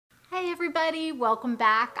Hey everybody, welcome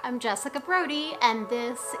back. I'm Jessica Brodie and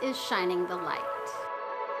this is Shining the Light.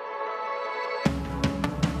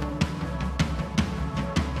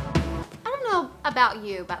 I don't know about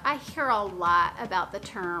you, but I hear a lot about the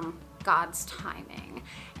term God's timing.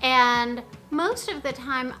 And most of the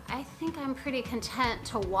time, I think I'm pretty content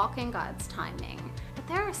to walk in God's timing. But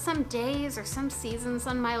there are some days or some seasons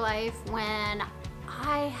in my life when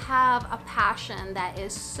I have a passion that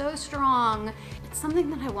is so strong. It's something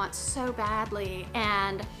that I want so badly,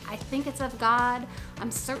 and I think it's of God. I'm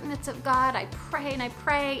certain it's of God. I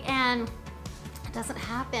pray and it doesn't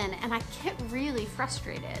happen, and I get really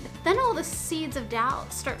frustrated. Then all the seeds of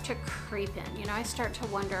doubt start to creep in. You know, I start to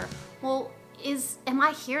wonder, well, am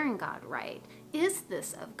I hearing God right? Is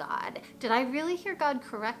this of God? Did I really hear God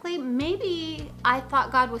correctly? Maybe I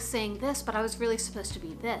thought God was saying this, but I was really supposed to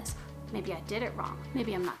be this. Maybe I did it wrong.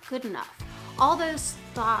 Maybe I'm not good enough. All those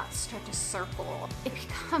thoughts start to circle. It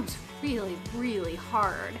becomes really, really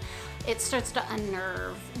hard. It starts to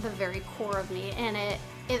unnerve the very core of me, and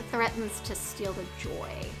it threatens to steal the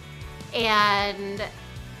joy. And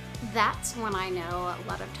that's when I know a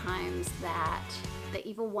lot of times that the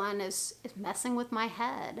evil one is messing with my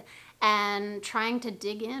head and trying to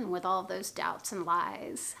dig in with all those doubts and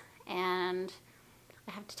lies. And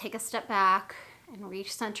I have to take a step back and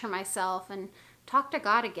recenter myself and talk to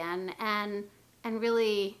God again and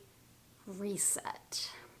really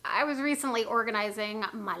reset. I was recently organizing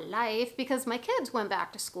my life because my kids went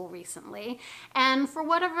back to school recently, and for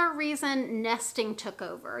whatever reason, nesting took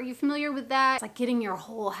over. Are you familiar with that? It's like getting your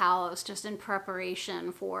whole house just in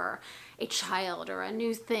preparation for a child or a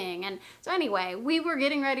new thing. And so anyway, we were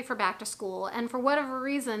getting ready for back to school, and for whatever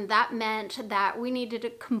reason, that meant that we needed to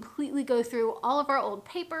completely go through all of our old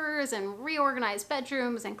papers and reorganize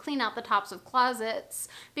bedrooms and clean out the tops of closets,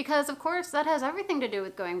 because of course that has everything to do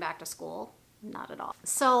with going back to school. Not at all.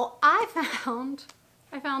 So I found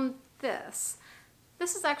this.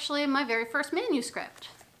 This is actually my very first manuscript.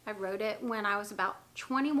 I wrote it when I was about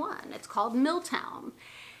 21. It's called Milltown.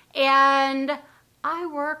 And I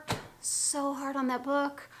worked so hard on that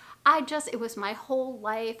book. It was my whole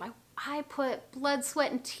life. I put blood,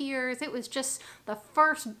 sweat, and tears. It was just the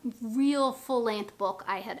first real full-length book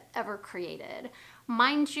I had ever created.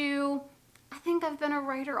 Mind you, I think I've been a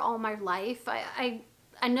writer all my life.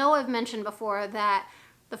 I know I've mentioned before that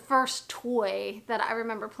the first toy that I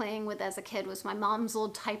remember playing with as a kid was my mom's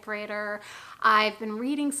old typewriter. I've been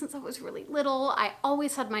reading since I was really little. I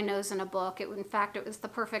always had my nose in a book. In fact, it was the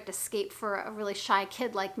perfect escape for a really shy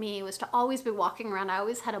kid like me, was to always be walking around. I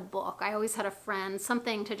always had a book. I always had a friend,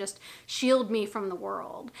 something to just shield me from the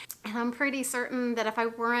world. And I'm pretty certain that if I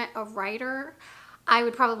weren't a writer, I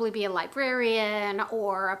would probably be a librarian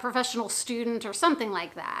or a professional student or something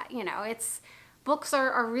like that. You know, books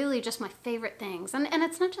are really just my favorite things. And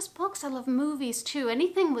it's not just books, I love movies too,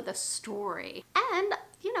 anything with a story. And,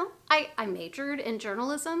 you know, I majored in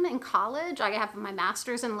journalism in college. I have my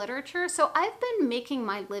master's in literature. So I've been making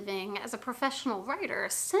my living as a professional writer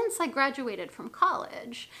since I graduated from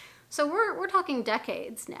college. So we're talking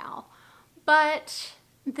decades now. But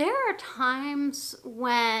there are times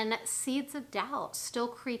when seeds of doubt still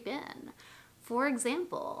creep in. For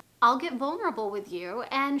example, I'll get vulnerable with you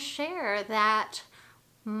and share that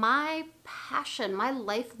my passion, my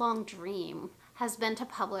lifelong dream has been to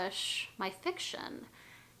publish my fiction.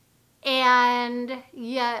 And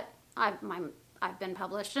yet I've been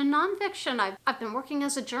published in nonfiction. I've been working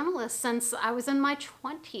as a journalist since I was in my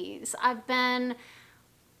 20s. I've been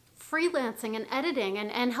freelancing and editing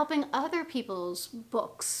and helping other people's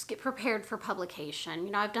books get prepared for publication.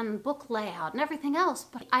 You know, I've done book layout and everything else,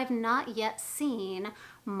 but I've not yet seen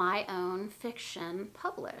my own fiction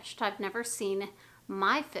published. I've never seen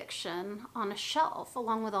my fiction on a shelf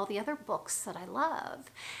along with all the other books that I love.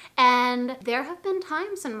 And there have been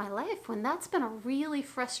times in my life when that's been a really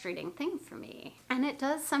frustrating thing for me. And it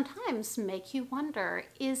does sometimes make you wonder,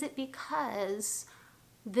 is it because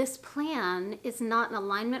this plan is not in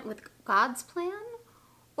alignment with God's plan?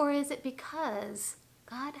 Or is it because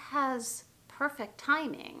God has perfect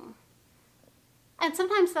timing? And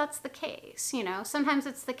sometimes that's the case, you know. Sometimes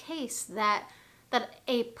it's the case that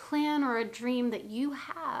a plan or a dream that you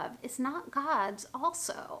have is not God's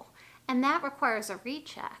also. And that requires a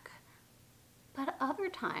recheck. But other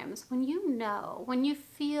times, when you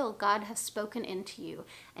feel God has spoken into you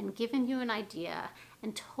and given you an idea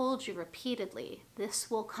and told you repeatedly, this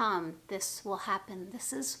will come, this will happen,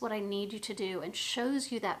 this is what I need you to do, and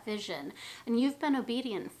shows you that vision, and you've been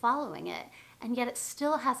obedient in following it, and yet it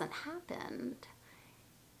still hasn't happened,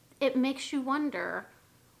 it makes you wonder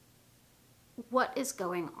what is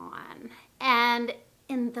going on. And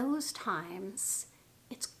in those times,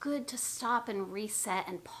 it's good to stop and reset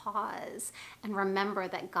and pause and remember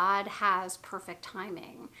that God has perfect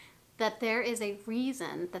timing, that there is a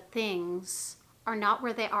reason that things are not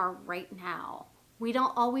where they are right now. We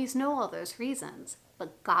don't always know all those reasons,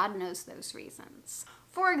 but God knows those reasons.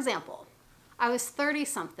 For example, I was 30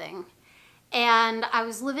 something and I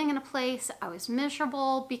was living in a place, I was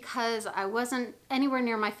miserable because I wasn't anywhere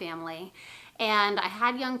near my family, and I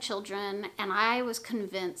had young children, and I was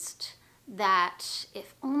convinced that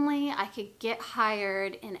if only I could get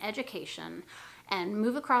hired in education and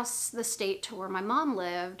move across the state to where my mom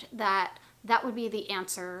lived, that would be the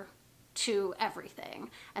answer to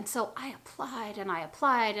everything. And so I applied and I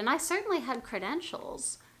applied, and I certainly had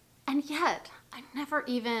credentials, and yet I never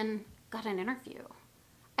even got an interview.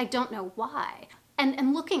 I don't know why.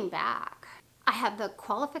 And looking back, I had the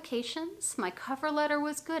qualifications, my cover letter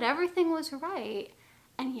was good, everything was right,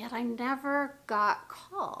 and yet I never got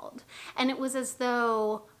called. And it was as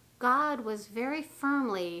though God was very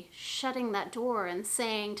firmly shutting that door and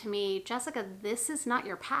saying to me, Jessica, this is not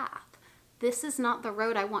your path. This is not the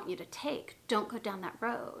road I want you to take. Don't go down that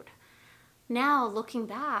road. Now, looking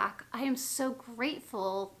back, I am so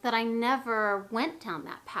grateful that I never went down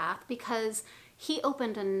that path, because He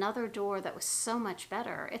opened another door that was so much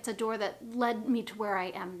better. It's a door that led me to where I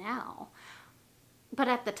am now. But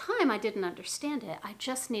at the time, I didn't understand it. I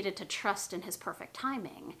just needed to trust in His perfect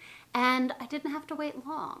timing. And I didn't have to wait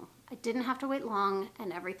long. I didn't have to wait long,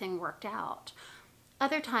 and everything worked out.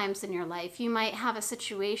 Other times in your life, you might have a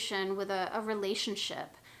situation with a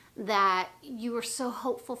relationship that you were so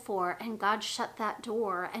hopeful for, and God shut that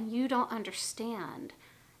door and you don't understand.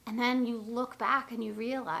 And then you look back and you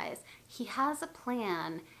realize He has a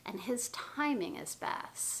plan and His timing is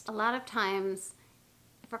best. A lot of times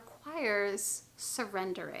it requires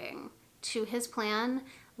surrendering to His plan,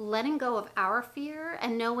 letting go of our fear,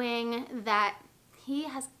 and knowing that He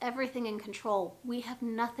has everything in control. We have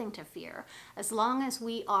nothing to fear. As long as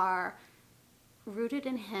we are rooted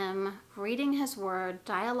in Him, reading His Word,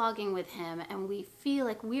 dialoguing with Him, and we feel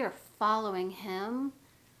like we are following Him,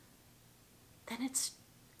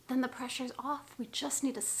 then the pressure's off. We just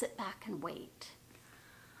need to sit back and wait.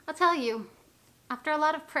 I'll tell you, after a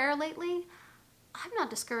lot of prayer lately, I'm not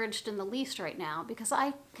discouraged in the least right now, because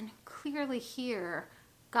I can clearly hear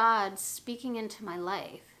God speaking into my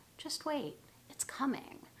life. Just wait, it's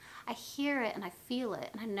coming. I hear it and I feel it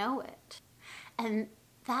and I know it. And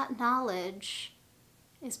that knowledge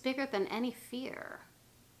is bigger than any fear.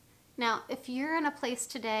 Now, if you're in a place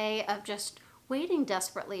today of just waiting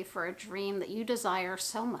desperately for a dream that you desire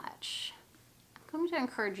so much, I'm going to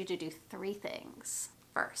encourage you to do 3 things.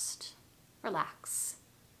 First, relax.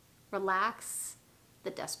 Relax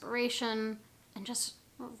the desperation, and just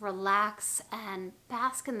relax and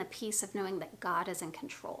bask in the peace of knowing that God is in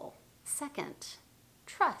control. Second,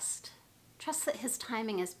 trust. Trust that His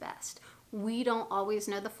timing is best. We don't always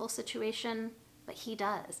know the full situation, but He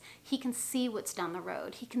does. He can see what's down the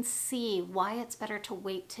road. He can see why it's better to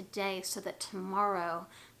wait today so that tomorrow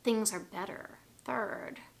things are better.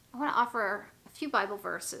 Third, I want to offer a few Bible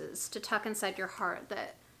verses to tuck inside your heart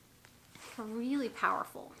that are really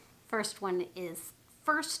powerful. First one is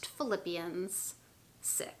 1 Philippians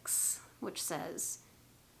 6, which says,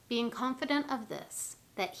 being confident of this,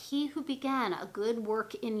 that He who began a good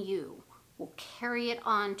work in you will carry it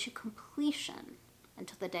on to completion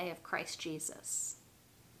until the day of Christ Jesus.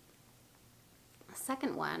 The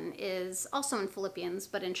second one is also in Philippians,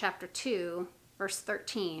 but in chapter 2, verse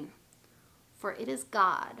 13. For it is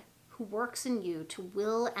God who works in you to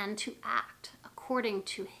will and to act according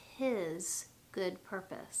to His good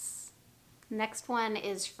purpose. Next one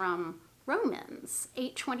is from Romans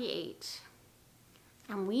 8:28.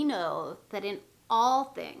 And we know that in all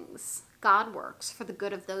things God works for the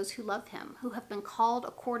good of those who love Him, who have been called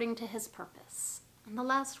according to His purpose. And the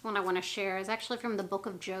last one I want to share is actually from the book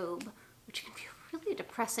of Job, which can be a really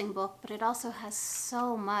depressing book, but it also has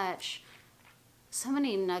so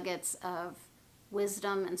many nuggets of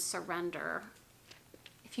wisdom and surrender.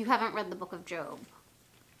 If you haven't read the book of Job,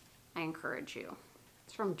 I encourage you.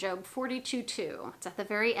 It's from Job 42:2. It's at the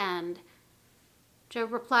very end.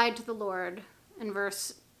 Job replied to the Lord in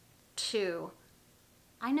verse 2,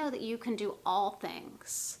 I know that you can do all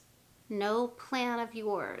things. No plan of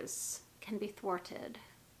yours can be thwarted.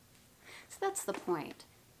 So that's the point.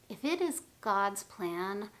 If it is God's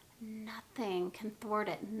plan, nothing can thwart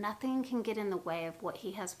it. Nothing can get in the way of what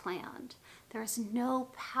He has planned. There is no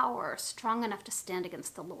power strong enough to stand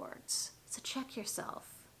against the Lord's. So check yourself.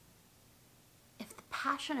 If the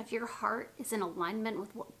passion of your heart is in alignment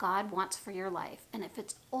with what God wants for your life, and if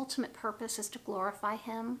its ultimate purpose is to glorify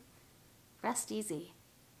Him, rest easy.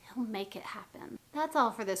 He'll make it happen. That's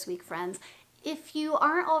all for this week, friends. If you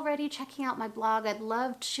aren't already checking out my blog, I'd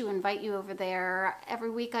love to invite you over there.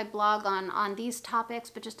 Every week I blog on these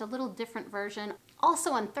topics, but just a little different version.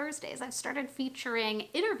 Also on Thursdays, I've started featuring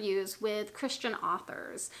interviews with Christian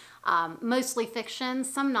authors, mostly fiction,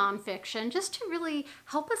 some nonfiction, just to really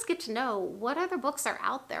help us get to know what other books are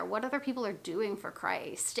out there, what other people are doing for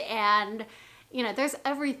Christ. And you know, there's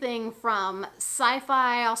everything from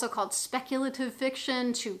sci-fi, also called speculative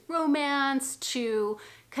fiction, to romance, to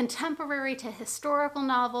contemporary, to historical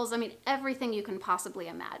novels. I mean, everything you can possibly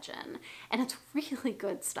imagine. And it's really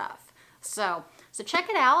good stuff. So check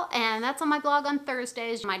it out, and that's on my blog on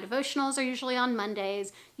Thursdays. My devotionals are usually on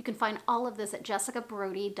Mondays. You can find all of this at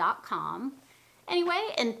jessicabrodie.com. Anyway,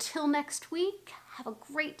 until next week, have a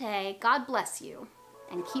great day. God bless you,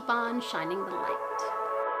 and keep on shining the light.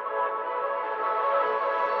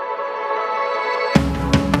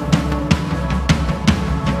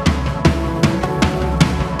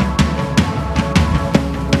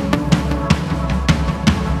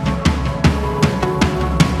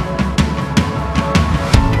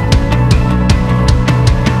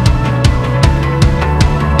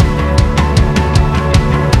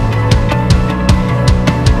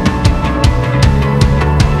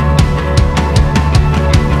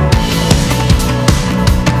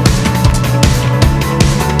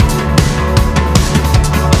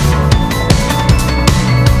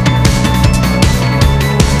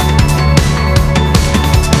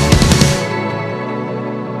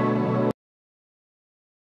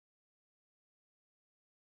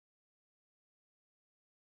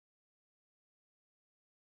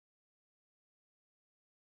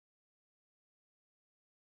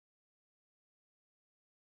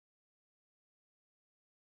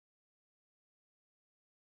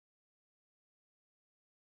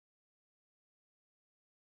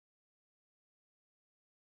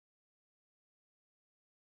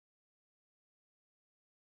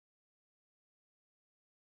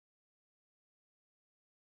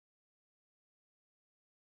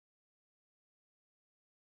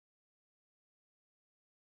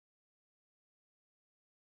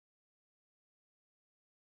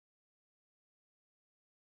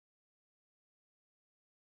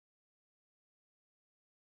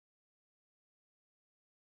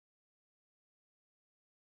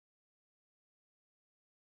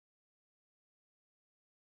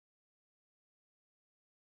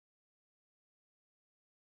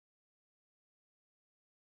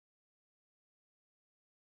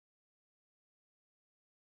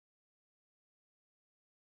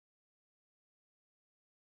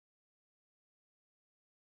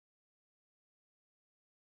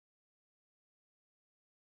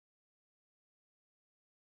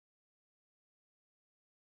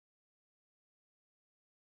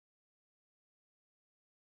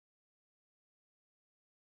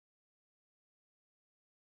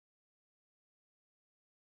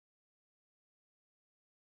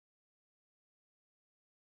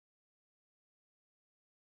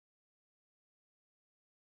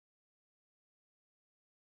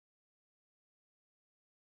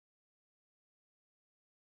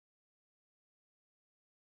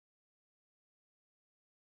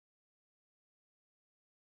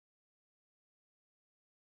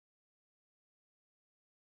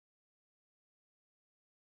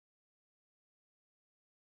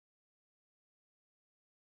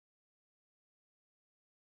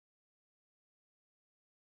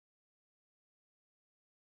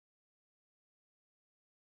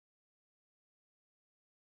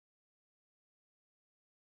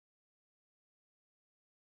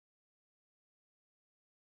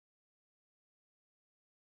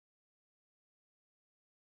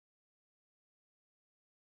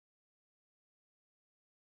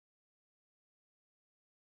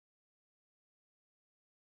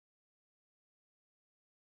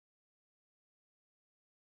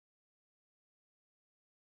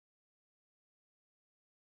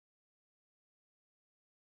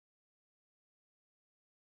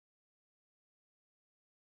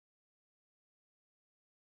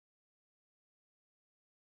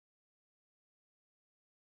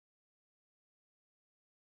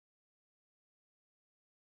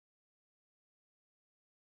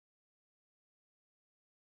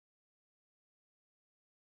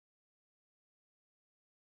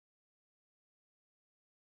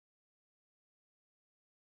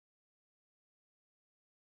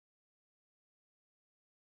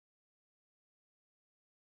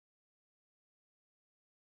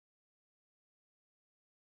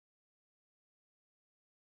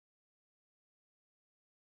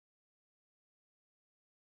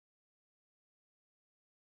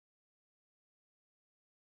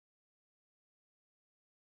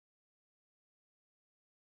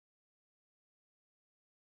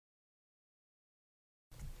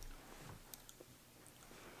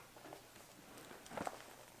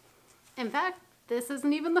 In fact, this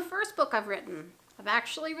isn't even the first book I've written. I've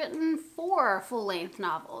actually written 4 full-length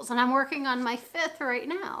novels, and I'm working on my 5th right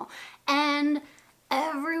now. And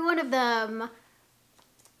every one of them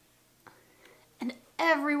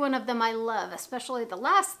I love, especially the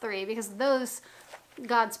last 3, because those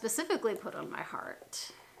God specifically put on my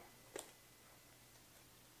heart.